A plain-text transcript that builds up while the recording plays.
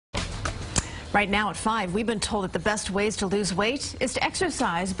Right now at 5, we've been told that the best ways to lose weight is to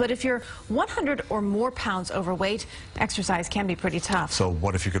exercise, but if you're 100 or more pounds overweight, exercise can be pretty tough. So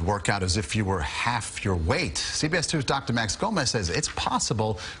what if you could work out as if you were half your weight? CBS 2's Dr. Max Gomez says it's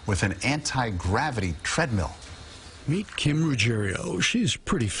possible with an anti-gravity treadmill. Meet Kim Ruggiero. She's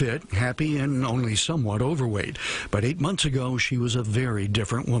pretty fit, happy, and only somewhat overweight. But 8 months ago, she was a very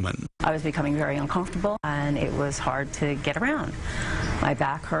different woman. I was becoming very uncomfortable, and it was hard to get around. My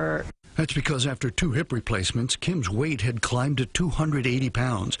back hurt. That's because after 2 hip replacements, Kim's weight had climbed to 280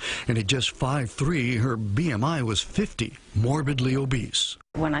 pounds, and at just 5'3", her BMI was 50, morbidly obese.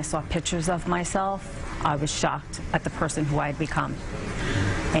 When I saw pictures of myself, I was shocked at the person who I had become,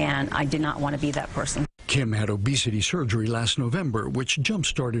 and I did not want to be that person. Kim had obesity surgery last November, which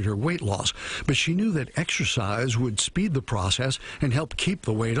jump-started her weight loss, but she knew that exercise would speed the process and help keep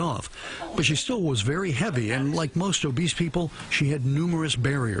the weight off. But she still was very heavy, and like most obese people, she had numerous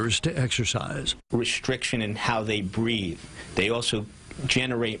barriers to exercise. Restriction in how they breathe. They also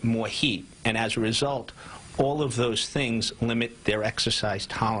generate more heat, and as a result, all of those things limit their exercise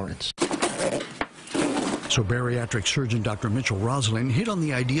tolerance. So bariatric surgeon Dr. Mitchell Roslin hit on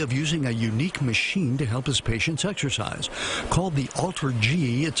the idea of using a unique machine to help his patients exercise. Called the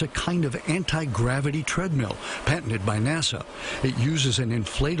AlterG, it's a kind of anti-gravity treadmill, patented by NASA. It uses an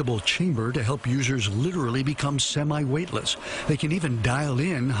inflatable chamber to help users literally become semi-weightless. They can even dial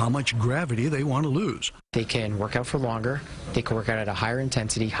in how much gravity they want to lose. They can work out for longer, they can work out at a higher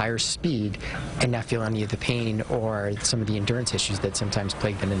intensity, higher speed, and not feel any of the pain or some of the endurance issues that sometimes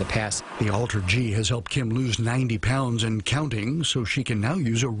plagued them in the past. The AlterG has helped Kim lose 90 pounds and counting, so she can now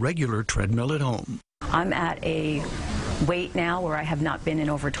use a regular treadmill at home. I'm at a weight now where I have not been in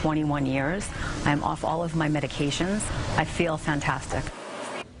over 21 years. I'm off all of my medications. I feel fantastic.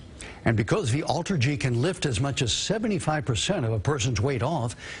 And because the AlterG can lift as much as 75% of a person's weight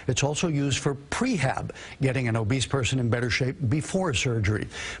off, it's also used for prehab, getting an obese person in better shape before surgery.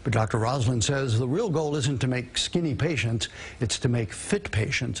 But Dr. Roslin says the real goal isn't to make skinny patients, it's to make fit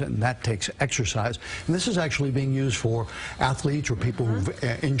patients, and that takes exercise. And this is actually being used for athletes or people who've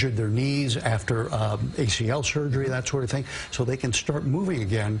injured their knees after ACL surgery, that sort of thing, so they can start moving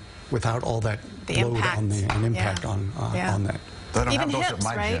again without all that load on the impact on that. They don't Even have those hips,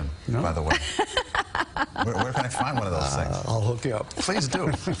 at my right? gym, by the way. Where can I find one of those things? I'll hook you up. Please do.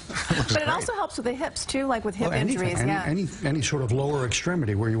 But it also helps with the hips, too, like with hip injuries. Any sort of lower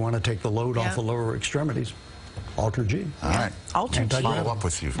extremity where you want to take the load off the lower extremities. AlterG. All right. AlterG. Follow up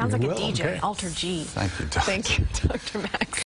with you. Sounds like a DJ. Okay. AlterG. Thank you, Dr. Thank you, Dr. Max.